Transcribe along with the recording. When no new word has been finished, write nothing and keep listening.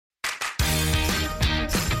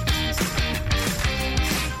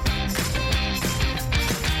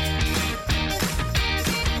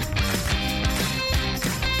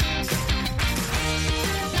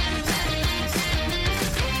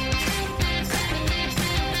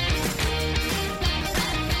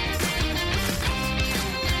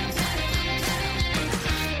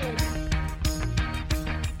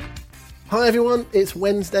Hi everyone, it's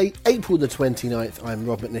Wednesday, April the 29th. I'm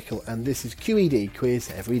Rob McNichol and this is QED Quiz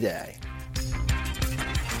Every Day.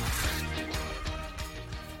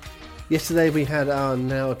 Yesterday we had our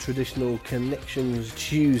now traditional Connections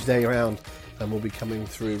Tuesday round and we'll be coming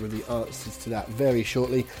through with the answers to that very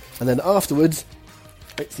shortly. And then afterwards,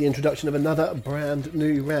 it's the introduction of another brand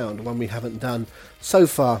new round, one we haven't done so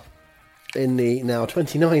far in the now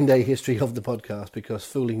 29-day history of the podcast, because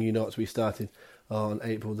fooling you not, we started on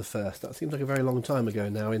April the 1st. That seems like a very long time ago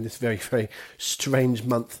now in this very, very strange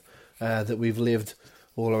month that we've lived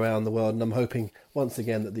all around the world. And I'm hoping once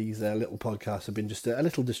again that these little podcasts have been just a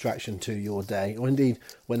little distraction to your day, or indeed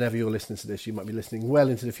whenever you're listening to this, you might be listening well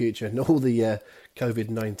into the future and all the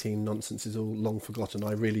COVID-19 nonsense is all long forgotten.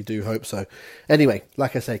 I really do hope so. Anyway,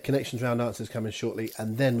 like I say, Connections Round answers coming shortly,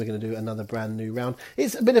 and then we're going to do another brand new round.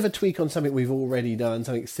 It's a bit of a tweak on something we've already done,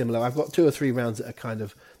 something similar. I've got 2 or 3 rounds that are kind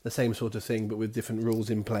of the same sort of thing, but with different rules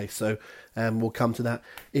in place. So we'll come to that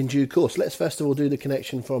in due course. Let's first of all do the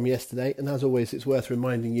connection from yesterday. And as always, it's worth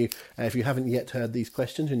reminding you, if you haven't yet heard these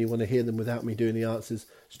questions and you want to hear them without me doing the answers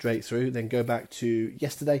straight through, then go back to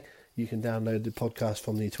yesterday. You can download the podcast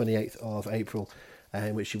from the 28th of April,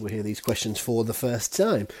 in which you will hear these questions for the first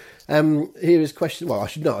time. Here is question. Well, I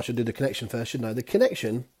should do the connection first, shouldn't I? The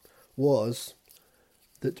connection was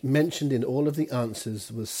that mentioned in all of the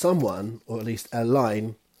answers was someone, or at least a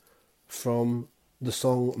line, from the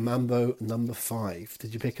song Mambo No. 5.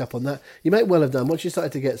 Did you pick up on that? You might well have done once you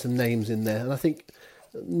started to get some names in there. And I think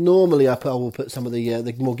normally I will put some of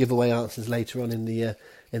the more giveaway answers later on in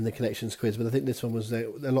the Connections quiz, but I think this one was a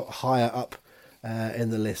lot higher up in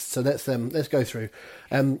the list. So let's go through.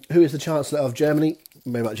 Who is the Chancellor of Germany?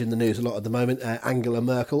 Very much in the news a lot at the moment. Angela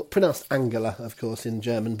Merkel, pronounced Angela, of course, in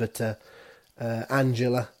German, but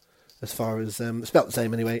Angela, as far as spelt the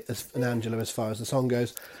same anyway, as an Angela as far as the song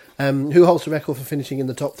goes. Who holds the record for finishing in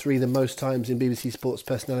the top 3 the most times in BBC Sports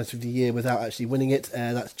Personality of the Year without actually winning it?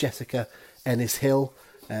 That's Jessica Ennis-Hill.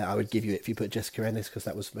 I would give you it if you put Jessica Ennis, because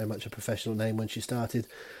that was very much a professional name when she started.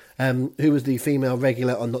 Who was the female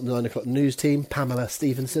regular on the 9 o'clock news team? Pamela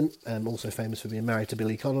Stephenson, also famous for being married to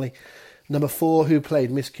Billy Connolly. Number 4, who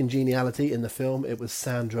played Miss Congeniality in the film? It was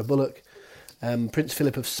Sandra Bullock. Prince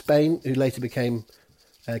Philip of Spain, who later became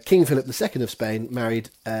King Philip II of Spain, married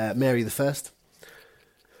Mary I.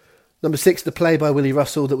 Number 6, the play by Willie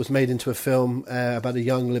Russell that was made into a film about a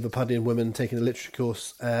young Liverpudlian woman taking a literature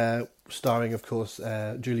course, starring, of course,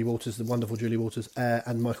 Julie Walters, the wonderful Julie Walters,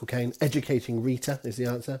 and Michael Caine. Educating Rita is the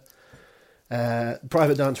answer.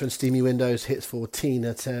 Private Dancer and Steamy Windows, hits for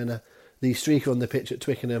Tina Turner. The streaker on the pitch at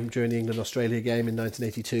Twickenham during the England-Australia game in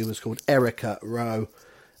 1982 was called Erica Rowe.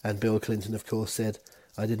 And Bill Clinton, of course, said,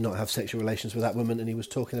 "I did not have sexual relations with that woman," and he was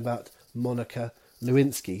talking about Monica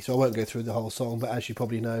Lewinsky. So I won't go through the whole song, but as you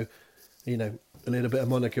probably know, a little bit of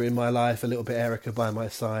Monica in my life, a little bit Erica by my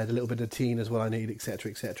side, a little bit of Tina is what I need,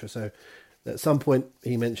 etc., etc. So at some point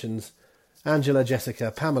he mentions Angela,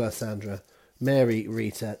 Jessica, Pamela, Sandra, Mary,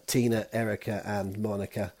 Rita, Tina, Erica and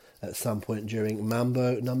Monica at some point during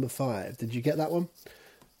Mambo No. 5. Did you get that one?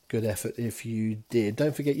 Good effort if you did.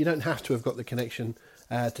 Don't forget, you don't have to have got the connection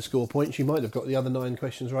to score points. You might have got the other 9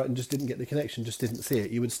 questions right and just didn't get the connection, just didn't see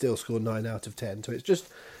it. You would still score 9 out of 10. So it's just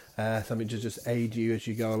something to just aid you as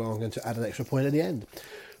you go along and to add an extra point at the end.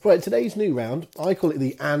 Right, today's new round, I call it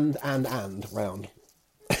the and round,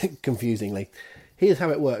 confusingly. Here's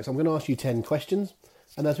how it works. I'm going to ask you 10 questions,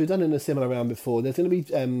 and as we've done in a similar round before, there's going to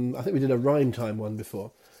be, I think we did a rhyme time one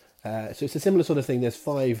before, so it's a similar sort of thing. There's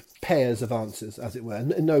 5 pairs of answers, as it were,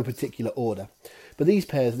 in no particular order. But these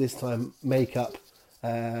pairs this time make up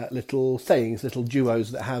little sayings, little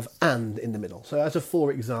duos that have and in the middle. So as a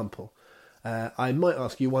for example, I might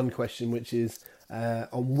ask you one question, which is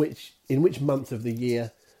in which month of the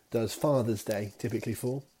year does Father's Day typically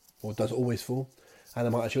fall, or does always fall? And I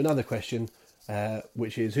might ask you another question,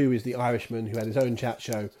 which is who is the Irishman who had his own chat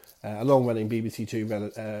show, a long-running BBC Two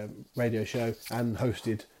radio show, and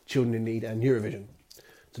hosted Children in Need and Eurovision?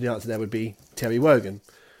 So the answer there would be Terry Wogan.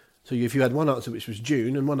 So if you had one answer which was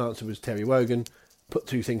June and one answer was Terry Wogan, put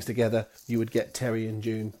 2 things together, you would get Terry in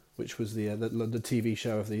June, which was the TV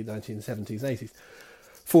show of the 1970s, 80s.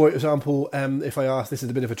 For example, if I asked, this is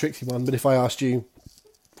a bit of a tricksy one, but if I asked you,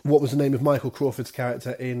 what was the name of Michael Crawford's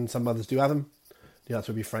character in Some Mothers Do Have Them? The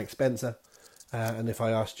answer would be Frank Spencer. And if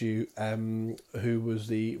I asked you who was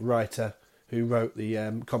the writer who wrote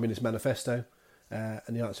the Communist Manifesto,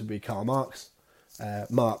 and the answer would be Karl Marx,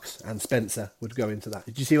 Marx and Spencer would go into that.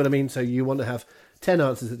 Did you see what I mean? So you want to have 10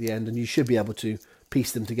 answers at the end, and you should be able to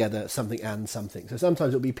piece them together, something and something. So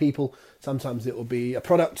sometimes it'll be people, sometimes it will be a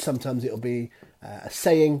product, sometimes it'll be a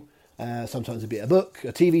saying, sometimes it'll be a book,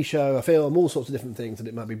 a TV show, a film, all sorts of different things that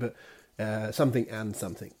it might be. But something and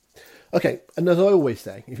something. Okay, and as I always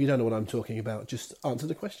say, if you don't know what I'm talking about, just answer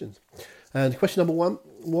the questions. And question number 1,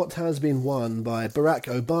 what has been won by Barack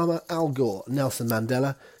Obama, Al Gore, Nelson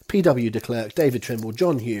Mandela, P.W. de Klerk, David Trimble,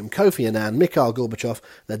 John Hume, Kofi Annan, Mikhail Gorbachev,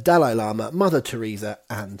 the Dalai Lama, Mother Teresa,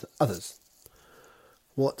 and others?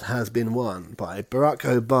 What has been won by Barack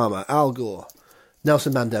Obama, Al Gore,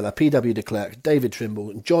 Nelson Mandela, P.W. de Klerk, David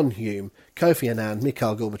Trimble, John Hume, Kofi Annan,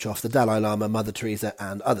 Mikhail Gorbachev, the Dalai Lama, Mother Teresa,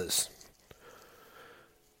 and others?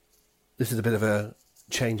 This is a bit of a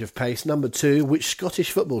change of pace. Number 2, which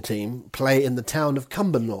Scottish football team play in the town of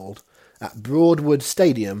Cumbernauld at Broadwood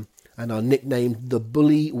Stadium and are nicknamed the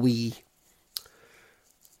Bully Wee?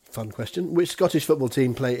 Fun question. Which Scottish football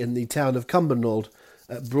team play in the town of Cumbernauld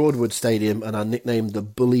at Broadwood Stadium and are nicknamed the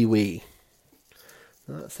Bully Wee?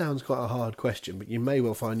 Now, that sounds quite a hard question, but you may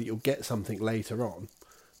well find that you'll get something later on,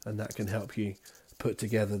 and that can help you put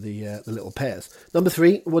together the little pairs. Number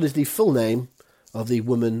 3, what is the full name of the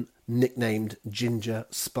woman nicknamed Ginger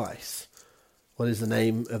Spice? What is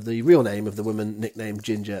the real name of the woman nicknamed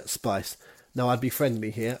Ginger Spice? Now, I'd be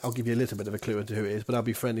friendly here. I'll give you a little bit of a clue into who it is, but I'll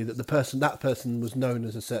be friendly that that person was known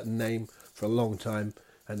as a certain name for a long time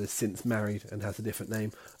and has since married and has a different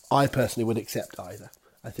name. I personally would accept either.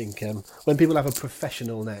 I think when people have a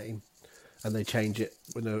professional name and they change it,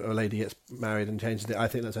 when a lady gets married and changes it, I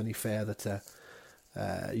think that's only fair that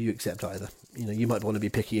you accept either. You know, you might want to be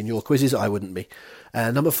picky in your quizzes. I wouldn't be.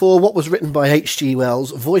 Number 4, what was written by H.G.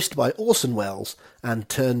 Wells, voiced by Orson Welles, and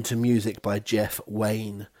turned to music by Jeff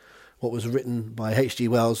Wayne? What was written by H.G.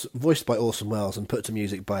 Wells, voiced by Orson Welles, and put to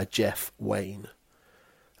music by Jeff Wayne?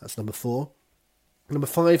 That's number 4. Number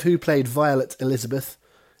 5, who played Violet Elizabeth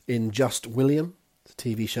in Just William? It's a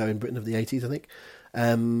TV show in Britain of the 80s, I think.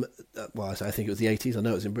 I think it was the 80s. I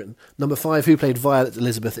know it was in Britain. Number 5, who played Violet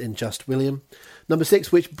Elizabeth in Just William? Number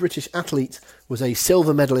 6, which British athlete was a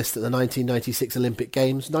silver medalist at the 1996 Olympic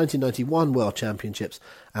Games, 1991 World Championships,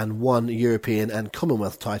 and won European and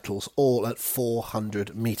Commonwealth titles, all at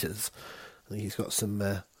 400 metres? I think he's got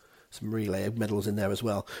some relay medals in there as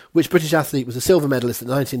well. Which British athlete was a silver medalist at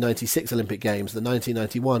the 1996 Olympic Games, the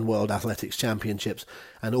 1991 World Athletics Championships,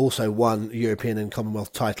 and also won European and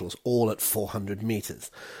Commonwealth titles, all at 400 metres?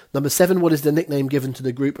 Number 7, what is the nickname given to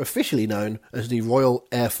the group officially known as the Royal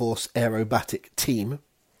Air Force Aerobatic Team?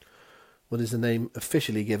 What is the name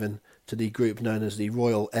officially given to the group known as the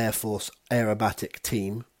Royal Air Force Aerobatic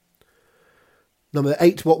Team? Number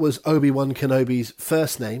 8, what was Obi-Wan Kenobi's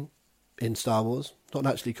first name in Star Wars? Not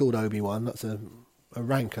actually called Obi-Wan, that's a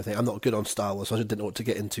rank, I think. I'm not good on Star Wars, so I didn't know what to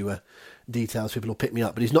get into details. People will pick me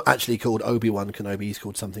up, but he's not actually called Obi-Wan Kenobi, he's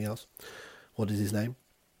called something else. What is his name?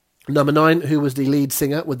 Number 9, who was the lead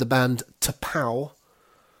singer with the band T'Pau?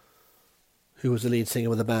 Who was the lead singer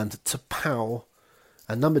with the band T'Pau?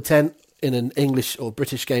 And number 10, in an English or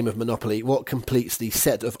British game of Monopoly, what completes the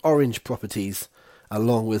set of orange properties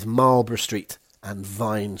along with Marlborough Street and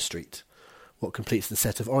Vine Street? What completes the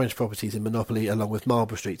set of orange properties in Monopoly along with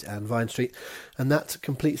Marlborough Street and Vine Street? And that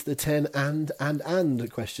completes the 10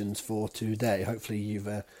 and questions for today. Hopefully you've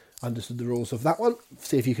understood the rules of that one.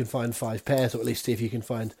 See if you can find 5 pairs, or at least see if you can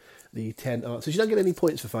find the 10 answers. You don't get any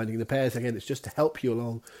points for finding the pairs. Again, it's just to help you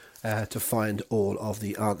along to find all of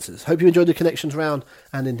the answers. Hope you enjoyed the connections round,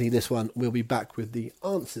 and indeed this one. We'll be back with the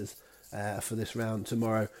answers for this round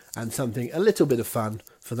tomorrow, and something a little bit of fun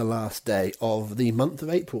for the last day of the month of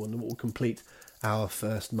April, and we'll complete our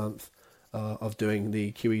first month of doing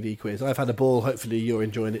the QED quiz. I've had a ball. Hopefully you're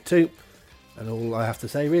enjoying it too, and all I have to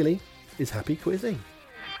say really is happy quizzing.